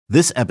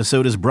This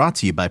episode is brought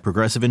to you by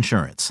Progressive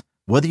Insurance.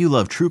 Whether you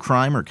love true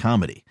crime or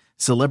comedy,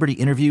 celebrity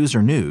interviews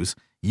or news,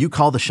 you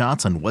call the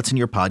shots on what's in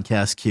your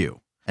podcast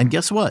queue. And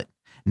guess what?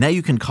 Now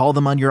you can call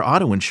them on your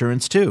auto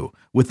insurance too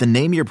with the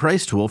Name Your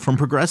Price tool from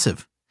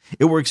Progressive.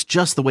 It works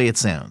just the way it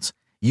sounds.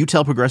 You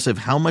tell Progressive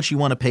how much you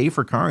want to pay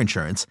for car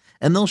insurance,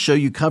 and they'll show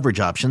you coverage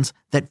options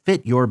that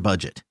fit your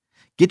budget.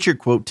 Get your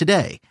quote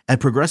today at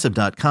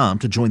Progressive.com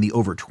to join the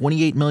over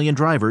 28 million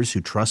drivers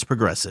who trust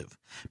Progressive.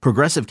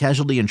 Progressive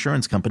Casualty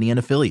Insurance Company and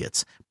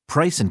Affiliates.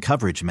 Price and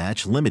coverage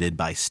match limited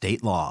by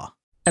state law.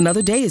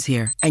 Another day is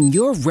here, and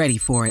you're ready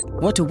for it.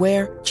 What to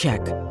wear?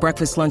 Check.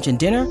 Breakfast, lunch, and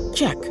dinner?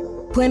 Check.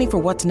 Planning for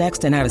what's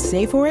next and how to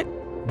save for it?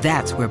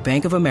 That's where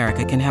Bank of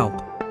America can help.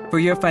 For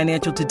your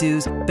financial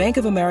to-dos, Bank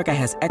of America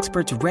has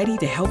experts ready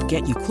to help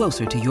get you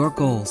closer to your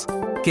goals.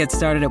 Get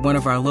started at one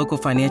of our local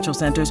financial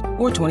centers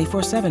or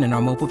 24/7 in our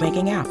mobile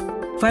banking app.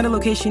 Find a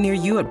location near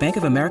you at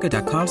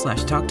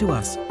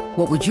bankofamerica.com/talktous.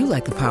 What would you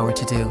like the power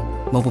to do?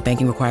 Mobile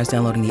banking requires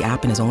downloading the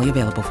app and is only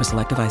available for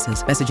select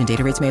devices. Message and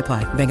data rates may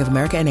apply. Bank of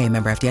America N.A.,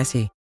 member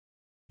FDIC.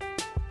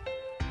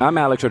 I'm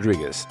Alex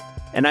Rodriguez.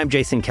 And I'm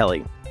Jason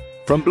Kelly.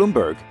 From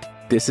Bloomberg,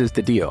 this is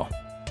The Deal.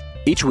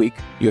 Each week,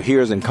 you'll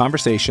hear us in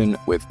conversation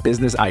with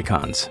business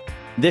icons.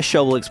 This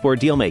show will explore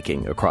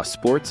deal-making across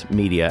sports,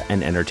 media,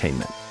 and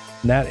entertainment.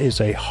 That is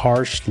a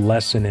harsh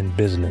lesson in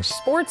business.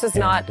 Sports is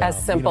not as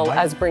simple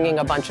as bringing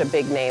a bunch of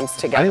big names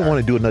together. I didn't want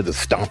to do another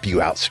stomp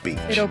you out speech.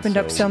 It opened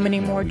up so many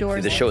more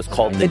doors. The show is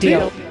called The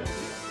Deal.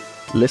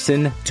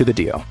 Listen to The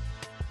Deal.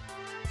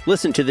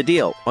 Listen to The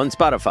Deal on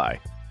Spotify.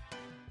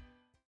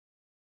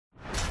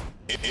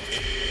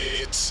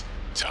 It's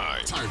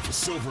time for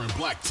Silver and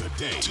Black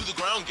today. To the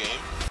ground game.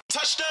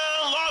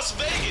 Touchdown Las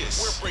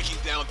Vegas. We're breaking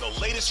down the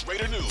latest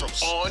Raider news from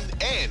on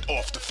and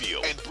off the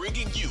field and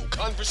bringing you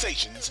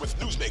conversations with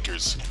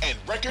newsmakers and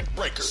record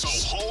breakers. So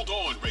hold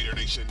on, Raider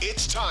Nation.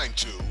 It's time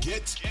to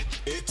get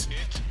it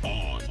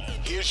on.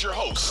 Here's your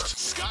hosts,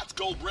 Scott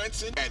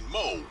Goldbranson and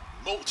Mo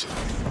Moulton.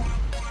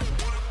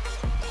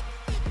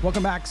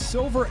 Welcome back,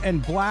 Silver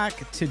and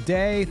Black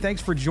today.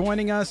 Thanks for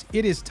joining us.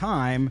 It is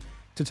time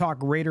to talk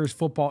Raiders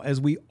football,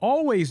 as we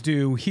always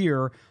do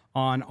here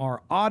on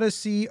our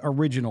Odyssey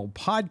original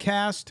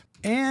podcast.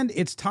 And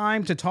it's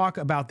time to talk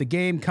about the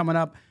game coming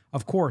up.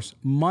 Of course,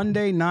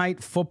 Monday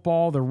Night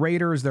Football, the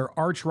Raiders, their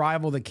arch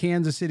rival, the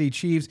Kansas City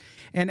Chiefs.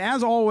 And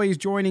as always,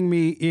 joining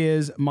me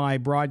is my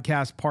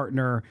broadcast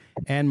partner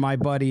and my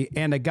buddy,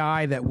 and a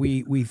guy that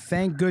we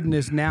thank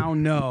goodness now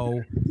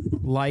know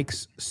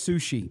likes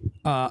sushi.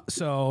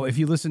 So if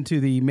you listen to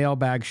the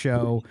mailbag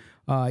show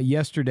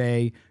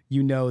yesterday,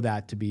 you know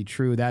that to be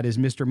true. That is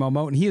Mr. Mo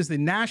Moulton. He is the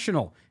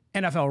national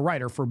NFL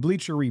writer for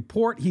Bleacher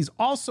Report. He's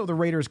also the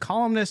Raiders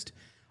columnist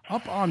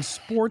up on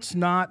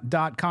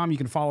sportsnot.com. You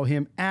can follow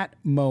him at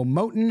Mo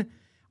Moulton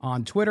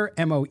on Twitter,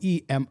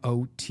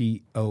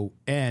 MoEMOTON.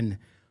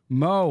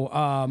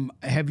 Mo,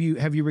 have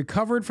you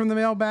recovered from the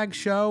mailbag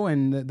show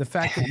and the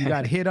fact that you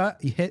got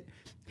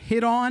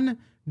hit on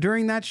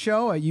during that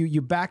show? Are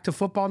you back to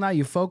football now?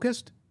 You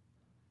focused?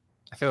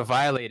 I feel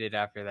violated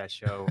after that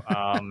show.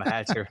 I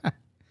had to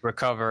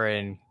recover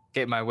and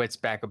get my wits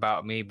back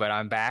about me, but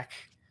I'm back.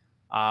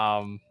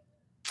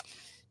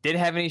 Didn't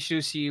have any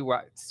sushi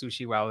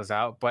while I was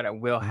out, but I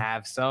will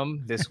have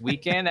some this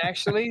weekend.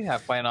 Actually, I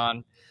plan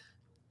on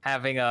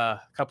having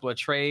a couple of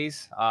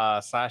trays.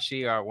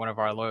 Sashi, one of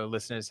our loyal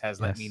listeners,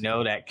 has let me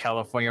know that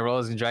California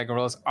rolls and dragon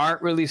rolls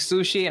aren't really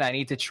sushi, and I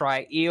need to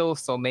try eel.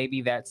 So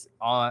maybe that's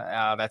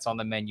on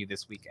the menu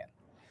this weekend.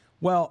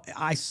 Well,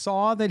 I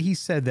saw that he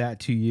said that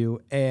to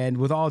you, and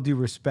with all due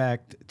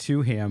respect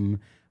to him,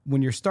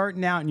 when you're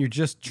starting out and you're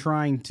just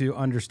trying to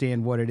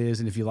understand what it is,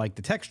 and if you like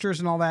the textures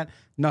and all that,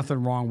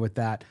 nothing wrong with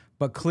that.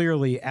 But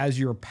clearly, as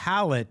your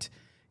palate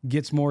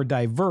gets more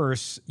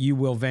diverse, you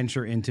will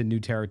venture into new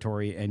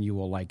territory, and you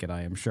will like it,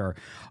 I am sure.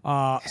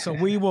 So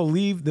we will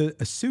leave the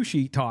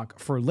sushi talk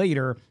for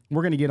later.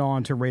 We're going to get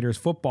on to Raiders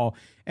football.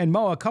 And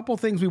Mo, a couple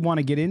things we want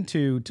to get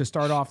into to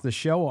start off the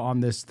show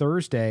on this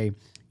Thursday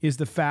is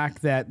the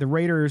fact that the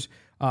Raiders,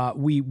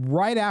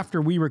 right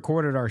after we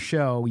recorded our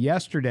show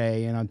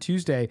yesterday and on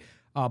Tuesday,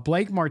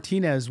 Blake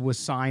Martinez was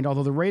signed,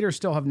 although the Raiders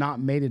still have not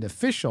made it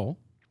official,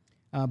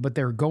 but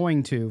they're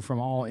going to, from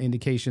all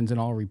indications and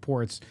all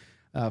reports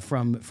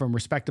from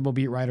respectable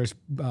beat writers,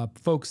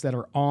 folks that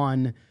are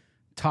on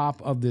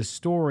top of this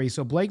story.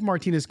 So Blake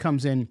Martinez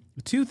comes in.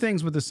 Two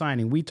things with the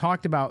signing. We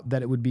talked about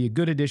that it would be a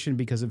good addition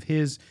because of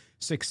his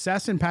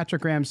success in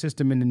Patrick Graham's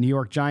system, in the New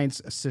York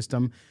Giants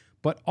system,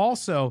 but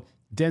also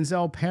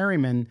Denzel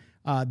Perryman.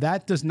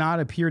 That does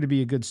not appear to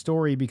be a good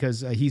story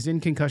because he's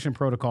in concussion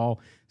protocol,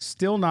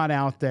 still not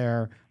out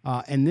there.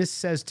 And this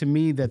says to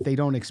me that they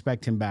don't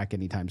expect him back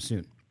anytime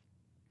soon.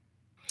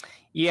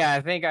 Yeah,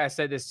 I think I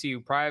said this to you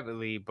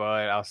privately,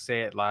 but I'll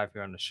say it live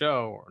here on the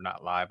show, or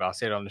not live, but I'll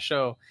say it on the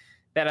show,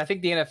 that I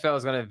think the NFL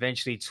is going to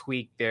eventually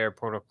tweak their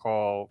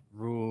protocol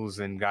rules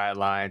and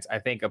guidelines. I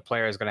think a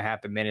player is going to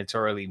have to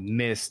mandatorily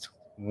miss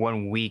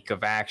 1 week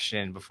of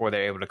action before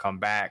they're able to come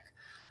back.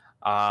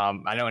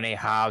 I know Nate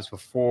Hobbs,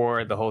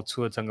 before the whole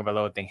Tua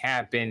Tagovailoa thing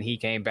happened, he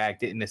came back,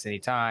 didn't miss any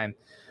time.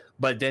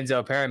 But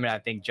Denzel Perryman, I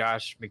think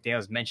Josh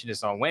McDaniels mentioned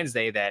this on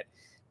Wednesday, that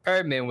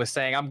Perryman was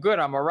saying, I'm good,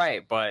 I'm all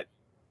right. But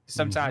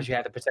sometimes you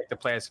have to protect the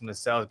players from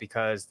themselves,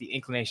 because the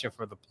inclination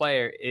for the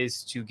player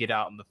is to get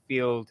out in the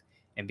field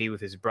and be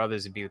with his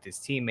brothers and be with his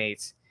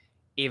teammates,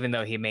 even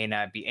though he may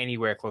not be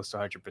anywhere close to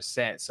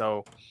 100%.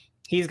 So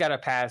he's got to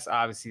pass,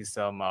 obviously,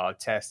 some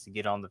tests to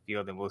get on the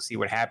field, and we'll see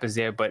what happens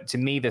there. But to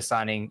me, the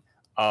signing,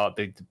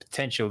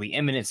 the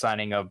imminent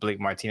signing of Blake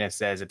Martinez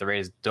says that the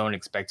Raiders don't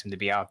expect him to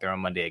be out there on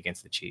Monday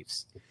against the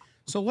Chiefs.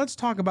 So let's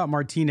talk about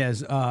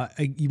Martinez.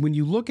 When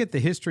you look at the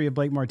history of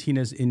Blake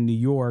Martinez in New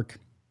York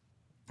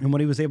and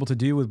what he was able to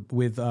do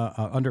with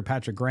under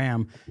Patrick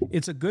Graham,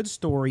 it's a good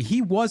story.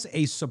 He was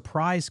a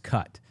surprise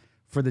cut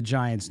for the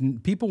Giants.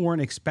 People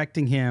weren't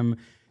expecting him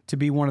to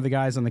be one of the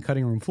guys on the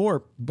cutting room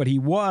floor, but he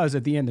was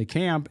at the end of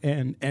camp,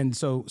 and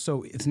so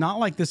it's not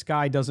like this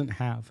guy doesn't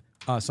have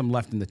some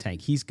left in the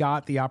tank. He's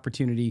got the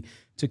opportunity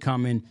to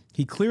come in.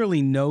 He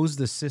clearly knows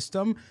the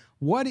system.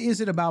 What is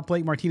it about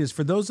Blake Martinez?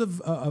 For those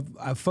of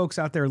folks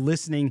out there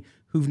listening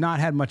who've not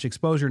had much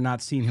exposure,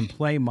 not seen him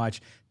play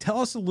much, tell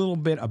us a little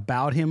bit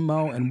about him,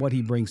 Mo, and what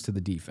he brings to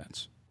the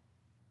defense.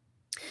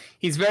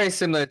 He's very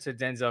similar to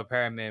Denzel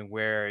Perryman,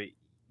 where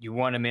you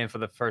want him in for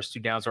the first 2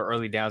 downs or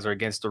early downs or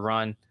against the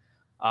run.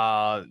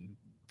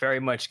 Very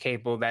much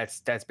capable.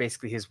 That's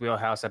basically his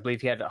wheelhouse. I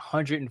believe he had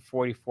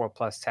 144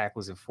 plus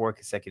tackles in 4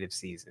 consecutive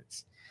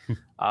seasons.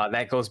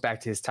 That goes back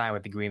to his time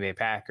with the Green Bay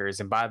Packers.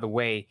 And by the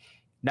way,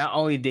 not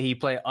only did he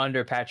play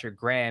under Patrick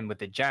Graham with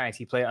the Giants,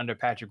 he played under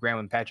Patrick Graham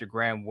when Patrick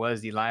Graham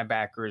was the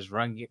linebackers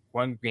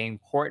run game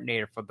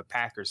coordinator for the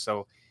Packers.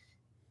 So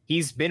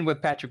he's been with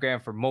Patrick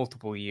Graham for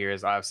multiple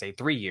years. I would say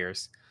 3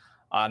 years,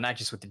 not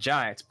just with the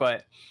Giants.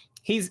 But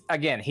he's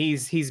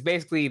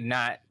basically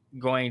not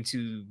going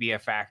to be a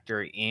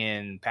factor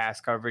in pass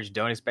coverage.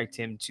 Don't expect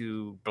him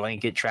to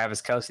blanket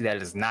Travis Kelce. That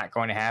is not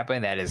going to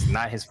happen. That is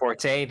not his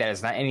forte. That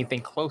is not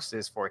anything close to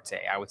his forte.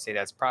 I would say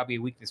that's probably a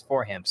weakness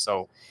for him.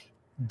 So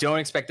don't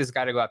expect this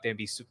guy to go out there and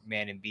be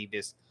Superman and be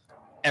this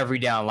every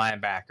down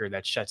linebacker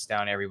that shuts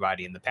down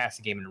everybody in the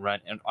passing game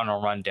and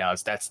on run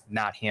downs. That's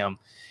not him.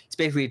 It's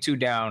basically a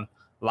 2-down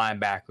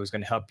linebacker who's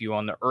going to help you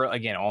on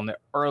the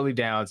early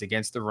downs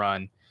against the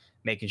run,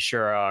 making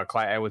sure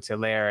Clyde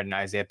Edwards-Helaire and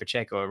Isaiah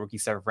Pacheco, a rookie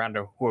 7th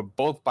rounder, who are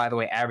both, by the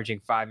way, averaging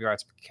 5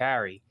 yards per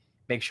carry,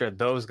 make sure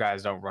those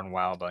guys don't run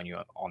wild on you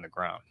on the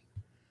ground.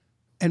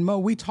 And Mo,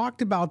 we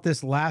talked about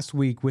this last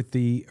week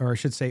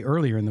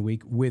earlier in the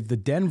week with the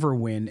Denver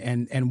win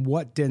and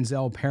what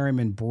Denzel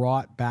Perryman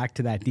brought back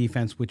to that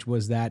defense, which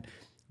was that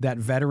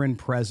veteran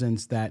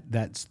presence, that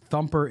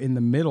thumper in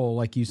the middle,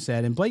 like you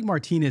said. And Blake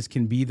Martinez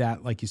can be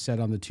that, like you said,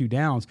 on the 2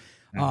 downs.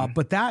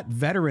 But that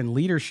veteran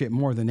leadership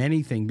more than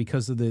anything,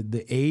 because of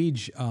the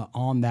age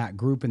on that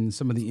group and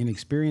some of the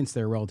inexperience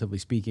there, relatively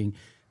speaking,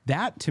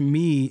 that to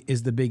me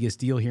is the biggest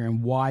deal here,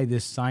 and why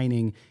this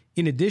signing,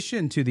 in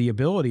addition to the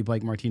ability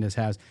Blake Martinez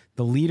has,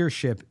 the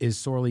leadership is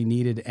sorely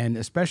needed. And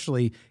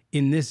especially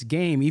in this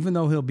game, even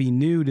though he'll be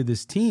new to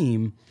this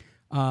team,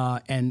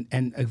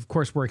 and of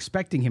course we're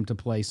expecting him to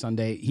play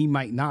Sunday. He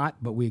might not,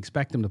 but we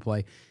expect him to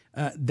play.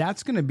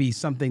 That's going to be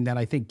something that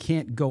I think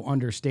can't go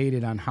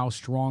understated on how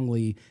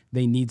strongly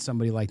they need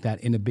somebody like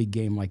that in a big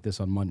game like this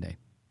on Monday.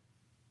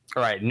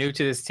 All right, new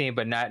to this team,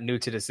 but not new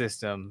to the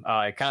system.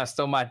 It kind of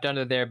stole my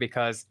thunder there,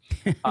 because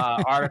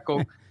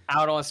article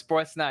out on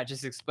Sportsnet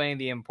just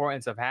explained the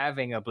importance of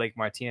having a Blake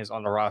Martinez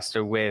on the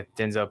roster with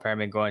Denzel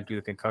Perryman going through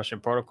the concussion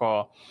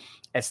protocol.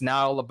 It's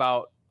not all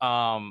about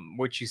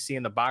what you see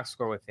in the box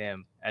score with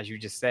him. As you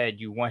just said,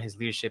 you want his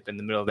leadership in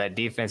the middle of that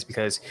defense,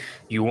 because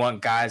you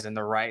want guys in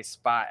the right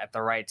spot at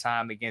the right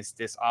time against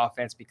this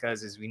offense,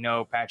 because as we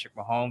know, Patrick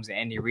Mahomes and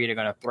Andy Reid are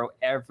going to throw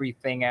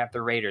everything at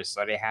the Raiders,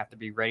 so they have to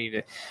be ready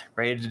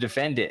to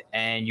defend it.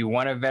 And you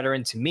want a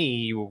veteran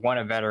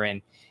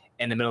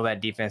in the middle of that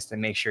defense to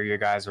make sure your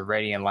guys are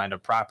ready and lined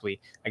up properly.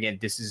 Again,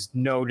 this is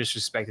no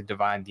disrespect to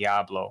Divine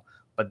Diablo,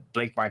 but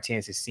Blake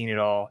Martinez has seen it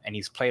all, and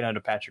he's played under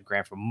Patrick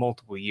Graham for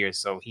multiple years,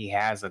 so he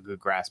has a good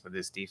grasp of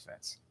this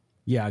defense.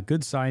 Yeah,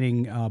 good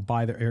signing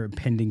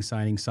pending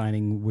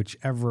signing,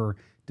 whichever,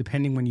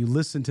 depending when you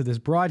listen to this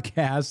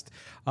broadcast,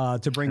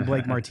 to bring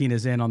Blake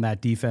Martinez in on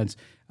that defense,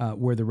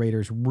 where the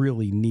Raiders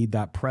really need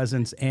that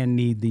presence and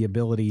need the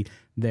ability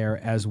there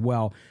as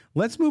well.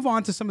 Let's move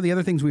on to some of the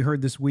other things we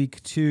heard this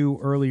week, too,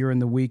 earlier in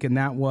the week, and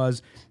that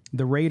was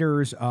the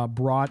Raiders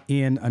brought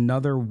in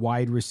another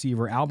wide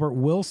receiver. Albert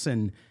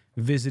Wilson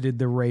visited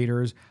the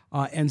Raiders,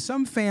 and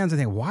some fans, I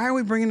think, why are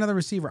we bringing another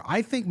receiver?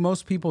 I think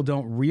most people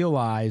don't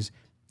realize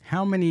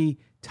how many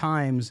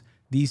times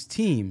these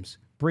teams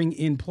bring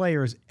in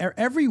players.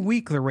 Every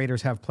week the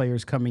Raiders have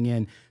players coming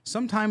in.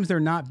 Sometimes they're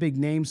not big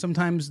names.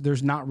 Sometimes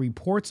there's not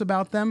reports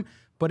about them,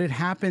 but it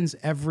happens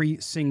every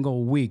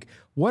single week.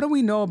 What do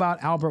we know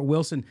about Albert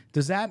Wilson?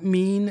 Does that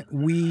mean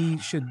we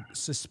should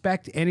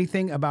suspect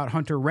anything about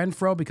Hunter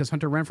Renfrow? Because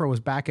Hunter Renfrow was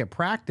back at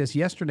practice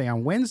yesterday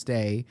on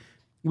Wednesday.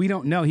 We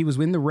don't know. He was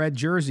in the red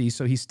jersey,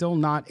 so he's still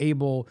not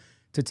able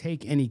to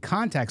take any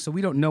contact. So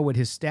we don't know what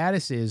his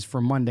status is for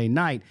Monday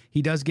night.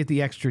 He does get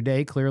the extra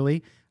day,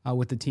 clearly,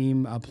 with the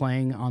team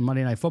playing on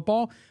Monday Night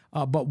Football.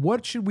 But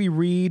what should we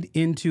read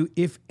into,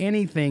 if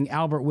anything,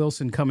 Albert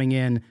Wilson coming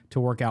in to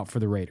work out for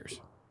the Raiders?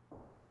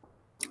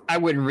 I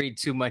wouldn't read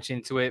too much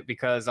into it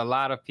because a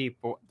lot of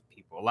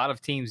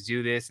teams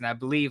do this. And I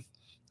believe,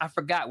 I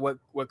forgot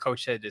what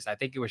coach said this. I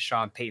think it was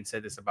Sean Payton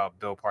said this about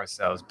Bill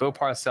Parcells. Bill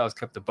Parcells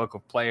kept a book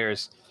of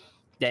players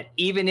that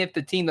even if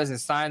the team doesn't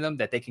sign them,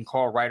 that they can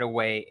call right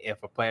away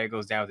if a player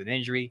goes down with an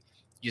injury.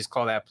 You just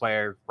call that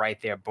player right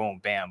there, boom,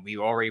 bam. We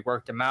already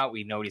worked him out.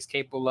 We know what he's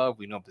capable of.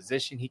 We know what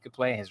position he could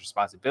play, his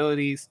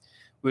responsibilities.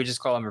 We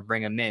just call him and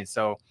bring him in.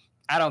 So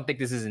I don't think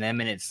this is an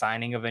imminent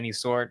signing of any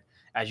sort.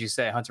 As you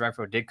said, Hunter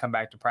Renfrow did come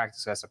back to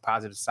practice, so that's a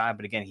positive sign.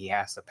 But again, he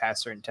has to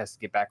pass certain tests to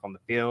get back on the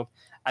field.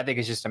 I think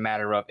it's just a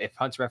matter of if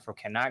Hunter Renfrow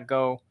cannot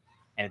go,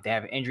 and if they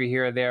have an injury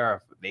here or there, or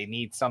if they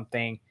need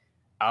something,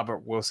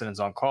 Albert Wilson is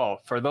on call.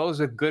 For those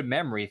with good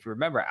memory, if you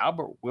remember,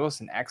 Albert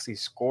Wilson actually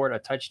scored a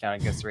touchdown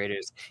against the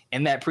Raiders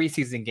in that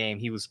preseason game.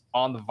 He was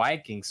on the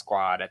Vikings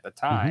squad at the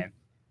time,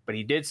 but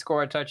he did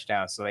score a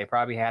touchdown. So they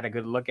probably had a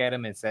good look at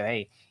him and said,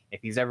 hey,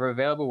 if he's ever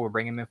available, we'll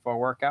bring him in for a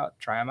workout,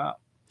 try him out.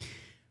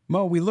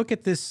 Mo, we look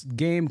at this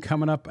game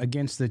coming up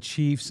against the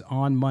Chiefs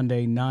on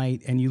Monday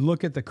night, and you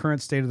look at the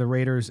current state of the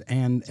Raiders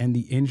and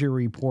the injury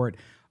report.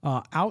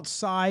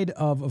 Outside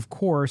of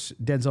course,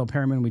 Denzel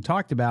Perryman we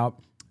talked about,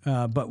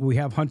 but we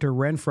have Hunter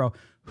Renfrow.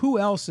 Who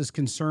else is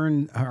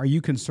concerned? Are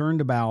you concerned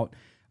about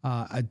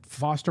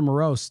Foster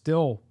Moreau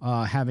still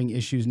having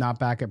issues, not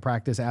back at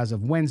practice as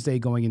of Wednesday,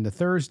 going into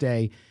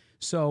Thursday?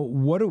 So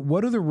what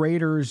are the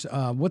Raiders?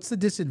 What's the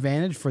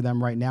disadvantage for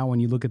them right now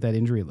when you look at that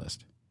injury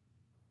list?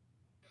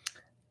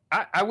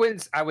 I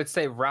would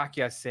say Rock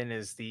Ya-Sin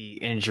is the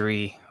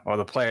injury or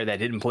the player that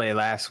didn't play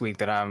last week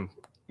that I'm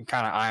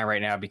kind of eyeing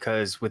right now,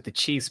 because with the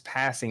Chiefs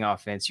passing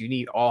offense, you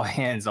need all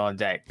hands on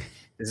deck.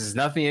 This is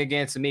nothing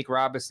against Amik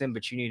Robinson,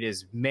 but you need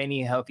as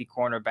many healthy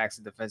cornerbacks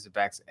and defensive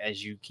backs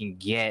as you can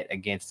get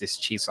against this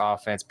Chiefs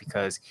offense,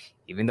 because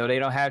even though they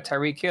don't have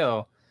Tyreek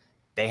Hill,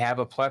 they have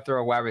a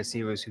plethora of wide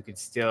receivers who can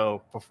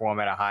still perform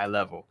at a high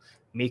level.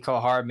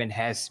 Mecole Hardman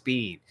has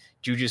speed.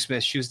 Juju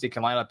Smith-Schuster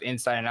can line up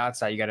inside and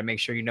outside. You got to make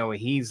sure you know where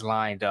he's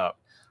lined up.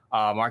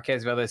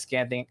 Marquez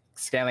Valdes-Scantling,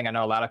 I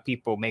know a lot of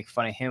people make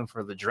fun of him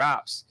for the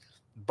drops,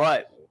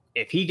 but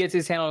if he gets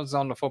his hands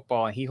on the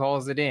football and he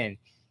hauls it in,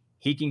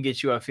 he can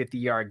get you a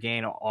 50-yard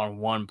gain on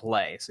one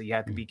play. So you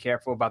have to be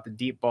careful about the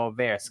deep ball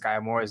there. Sky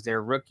Moore is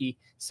their rookie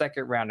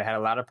second rounder, had a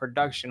lot of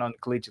production on the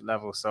collegiate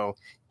level, so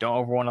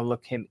don't ever want to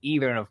look him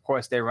either. And, of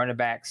course, their running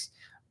backs,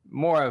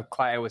 more of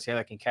Clyde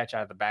Edwards-Helaire can catch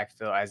out of the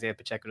backfield. Isaiah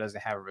Pacheco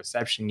doesn't have a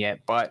reception yet,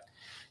 but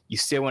you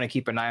still want to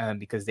keep an eye on him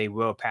because they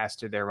will pass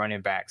to their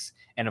running backs.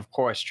 And, of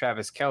course,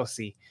 Travis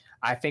Kelce.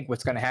 I think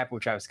what's going to happen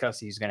with Travis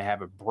Kelce is going to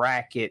have a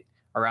bracket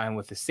around him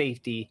with the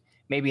safety,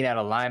 maybe not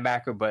a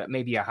linebacker, but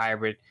maybe a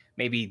hybrid.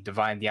 Maybe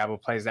Divine Diablo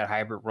plays that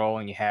hybrid role,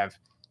 and you have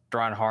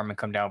Daron Harmon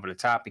come down over the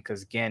top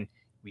because, again,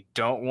 we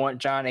don't want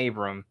John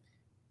Abram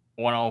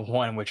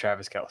one-on-one with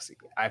Travis Kelce.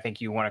 I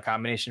think you want a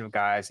combination of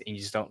guys, and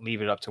you just don't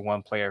leave it up to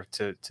one player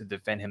to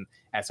defend him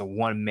as a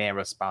one-man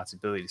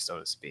responsibility, so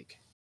to speak.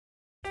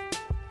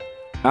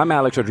 I'm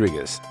Alex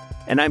Rodriguez.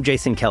 And I'm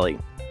Jason Kelly.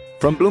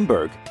 From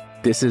Bloomberg,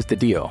 this is The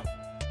Deal.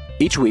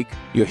 Each week,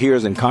 you'll hear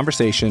us in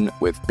conversation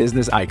with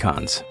business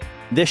icons.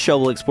 This show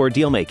will explore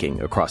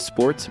deal-making across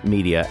sports,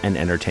 media, and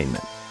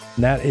entertainment.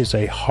 That is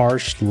a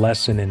harsh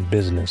lesson in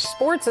business.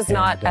 Sports is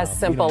not as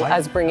simple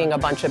as bringing a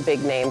bunch of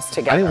big names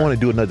together. I didn't want to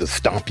do another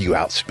stomp you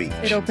out speech.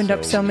 It opened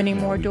up so many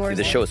more doors.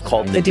 The show is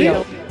called The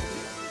Deal.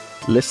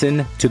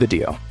 Listen to The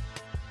Deal.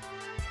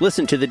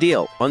 Listen to The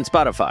Deal on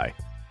Spotify.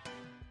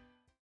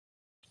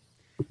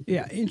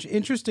 Yeah,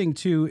 interesting,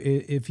 too,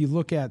 if you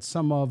look at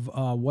some of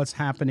what's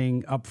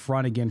happening up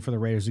front again for the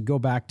Raiders. To go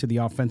back to the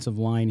offensive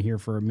line here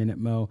for a minute,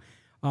 Mo.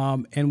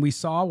 And we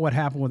saw what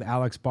happened with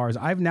Alex Bars.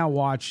 I've now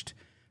watched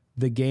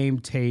the game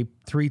tape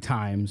 3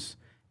 times,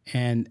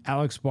 and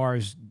Alex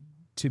Bars,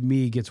 to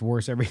me, gets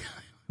worse every time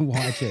I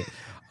watch it.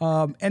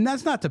 And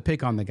that's not to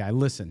pick on the guy.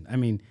 Listen, I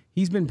mean,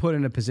 he's been put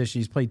in a position.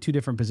 He's played 2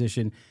 different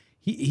positions.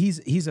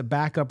 He's a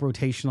backup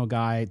rotational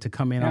guy to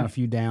come in on a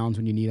few downs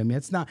when you need him.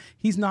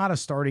 He's not a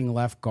starting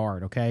left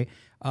guard. Okay,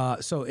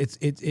 so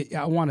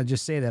I want to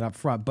just say that up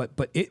front.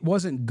 But it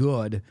wasn't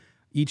good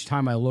each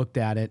time I looked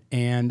at it.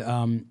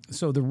 And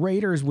so the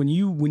Raiders, when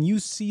you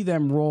see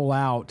them roll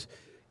out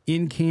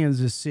in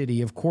Kansas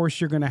City, of course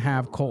you're going to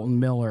have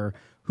Colton Miller.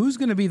 Who's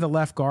going to be the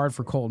left guard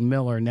for Colton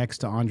Miller next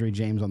to Andre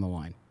James on the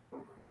line?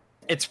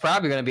 It's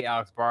probably going to be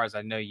Alex Bars.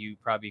 I know you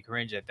probably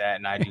cringe at that,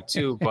 and I do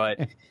too,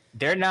 but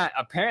they're not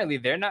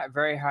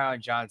very high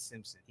on John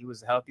Simpson. He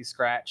was a healthy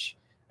scratch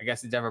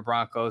against the Denver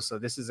Broncos. So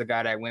this is a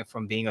guy that went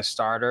from being a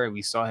starter.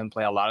 We saw him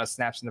play a lot of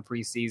snaps in the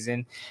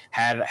preseason,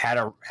 had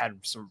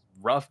some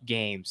rough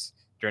games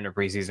during the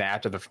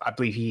preseason. I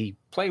believe he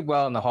played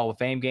well in the Hall of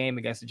Fame game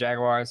against the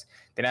Jaguars.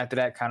 Then after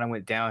that kind of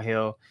went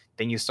downhill.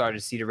 Then you started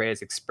to see the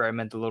Raiders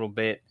experiment a little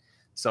bit.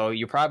 So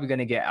you're probably going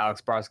to get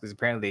Alex Bars because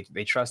apparently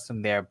they trust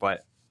him there,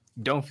 but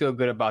don't feel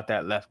good about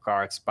that left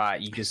guard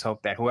spot. You just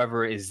hope that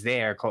whoever is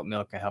there, Colt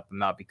Miller, can help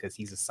him out because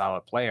he's a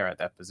solid player at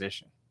that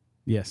position.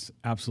 Yes,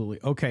 absolutely.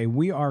 Okay,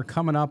 we are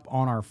coming up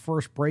on our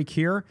first break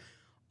here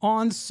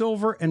on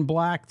Silver and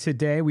Black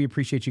today. We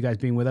appreciate you guys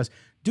being with us.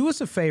 Do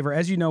us a favor.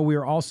 As you know, we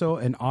are also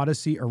an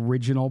Odyssey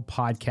original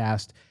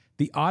podcast.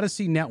 The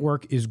Odyssey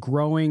Network is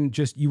growing,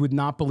 just you would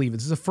not believe it.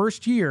 This is the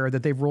first year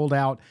that they've rolled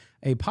out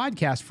a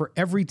podcast for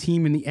every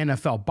team in the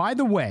NFL. By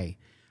the way,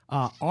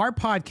 our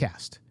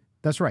podcast,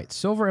 that's right,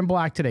 Silver and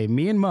Black today,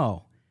 me and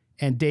Mo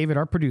and David,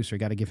 our producer,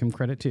 got to give him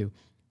credit too.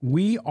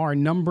 We are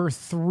number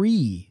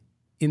 3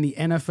 in the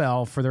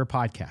NFL for their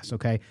podcast,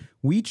 okay?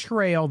 We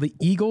trail the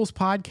Eagles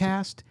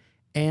podcast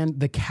and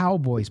the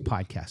Cowboys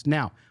podcast.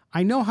 Now,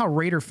 I know how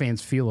Raider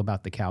fans feel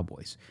about the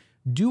Cowboys.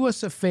 Do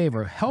us a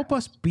favor. Help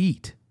us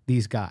beat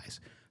these guys.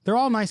 They're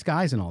all nice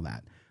guys and all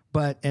that,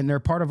 and they're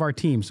part of our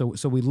team, so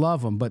we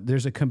love them, but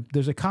there's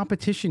a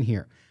competition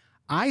here.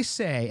 I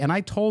say, and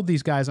I told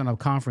these guys on a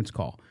conference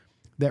call,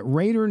 that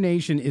Raider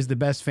Nation is the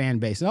best fan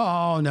base.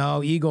 Oh,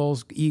 no,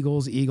 Eagles.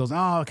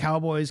 Oh,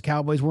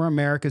 Cowboys, we're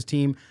America's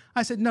team.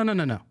 I said, no.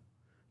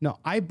 No,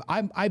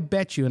 I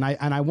bet you, and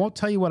I won't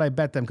tell you what I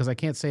bet them because I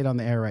can't say it on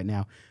the air right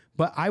now,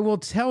 but I will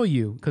tell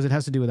you, because it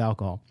has to do with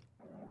alcohol,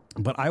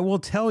 but I will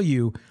tell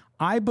you,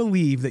 I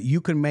believe that you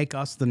can make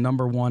us the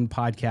number 1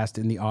 podcast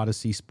in the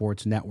Odyssey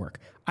Sports Network.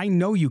 I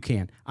know you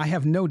can. I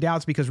have no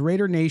doubts because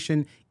Raider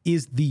Nation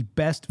is the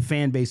best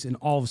fan base in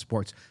all of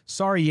sports.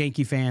 Sorry,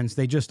 Yankee fans,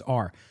 they just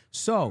are.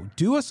 So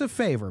do us a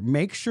favor.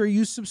 Make sure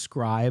you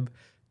subscribe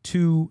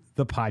to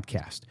the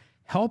podcast.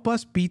 Help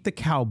us beat the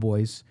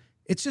Cowboys.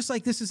 It's just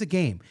like this is a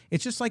game.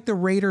 It's just like the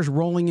Raiders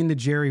rolling into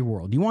Jerry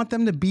World. You want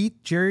them to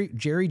beat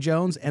Jerry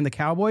Jones and the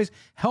Cowboys?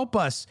 Help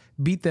us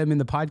beat them in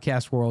the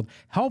podcast world.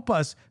 Help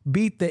us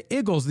beat the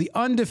Eagles, the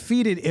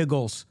undefeated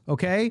Eagles,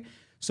 okay?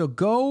 So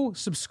go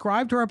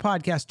subscribe to our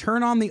podcast.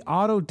 Turn on the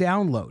auto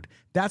download.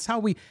 That's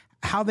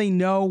how they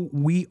know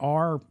we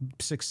are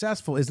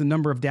successful is the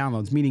number of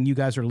downloads, meaning you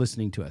guys are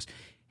listening to us.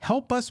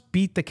 Help us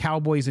beat the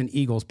Cowboys and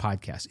Eagles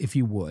podcast, if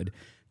you would.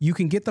 You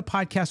can get the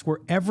podcast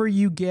wherever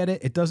you get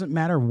it. It doesn't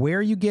matter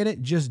where you get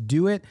it. Just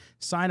do it.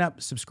 Sign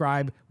up,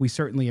 subscribe. We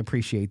certainly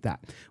appreciate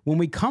that. When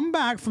we come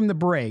back from the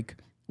break,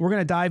 we're going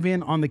to dive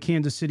in on the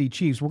Kansas City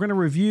Chiefs. We're going to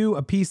review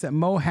a piece that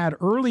Mo had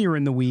earlier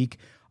in the week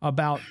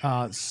about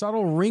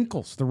subtle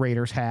wrinkles the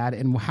Raiders had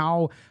and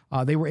how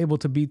they were able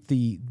to beat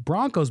the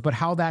Broncos, but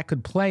how that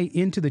could play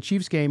into the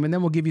Chiefs game. And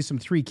then we'll give you some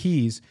 3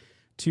 keys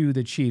to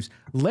the Chiefs.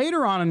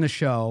 Later on in the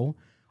show,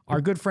 our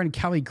good friend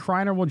Kelly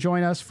Kreiner will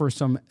join us for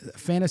some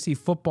fantasy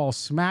football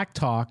smack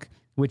talk,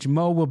 which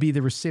Mo will be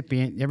the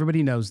recipient.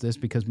 Everybody knows this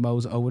because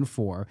Mo's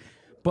 0-4.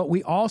 But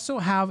we also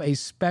have a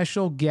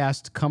special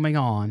guest coming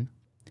on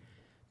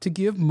to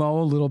give Mo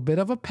a little bit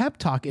of a pep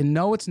talk. And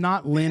no, it's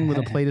not Lynn with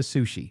a plate of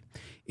sushi.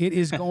 It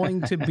is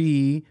going to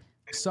be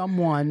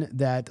someone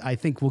that I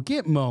think will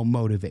get Mo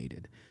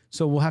motivated.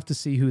 So we'll have to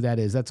see who that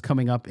is. That's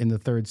coming up in the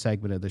 3rd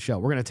segment of the show.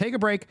 We're going to take a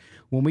break.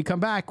 When we come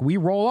back, we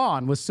roll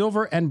on with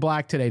Silver and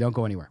Black today. Don't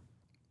go anywhere.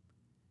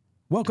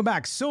 Welcome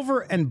back. Silver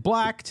and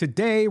Black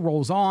today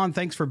rolls on.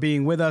 Thanks for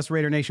being with us,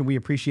 Raider Nation. We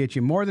appreciate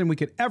you more than we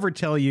could ever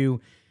tell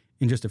you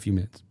in just a few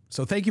minutes.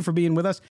 So thank you for being with us.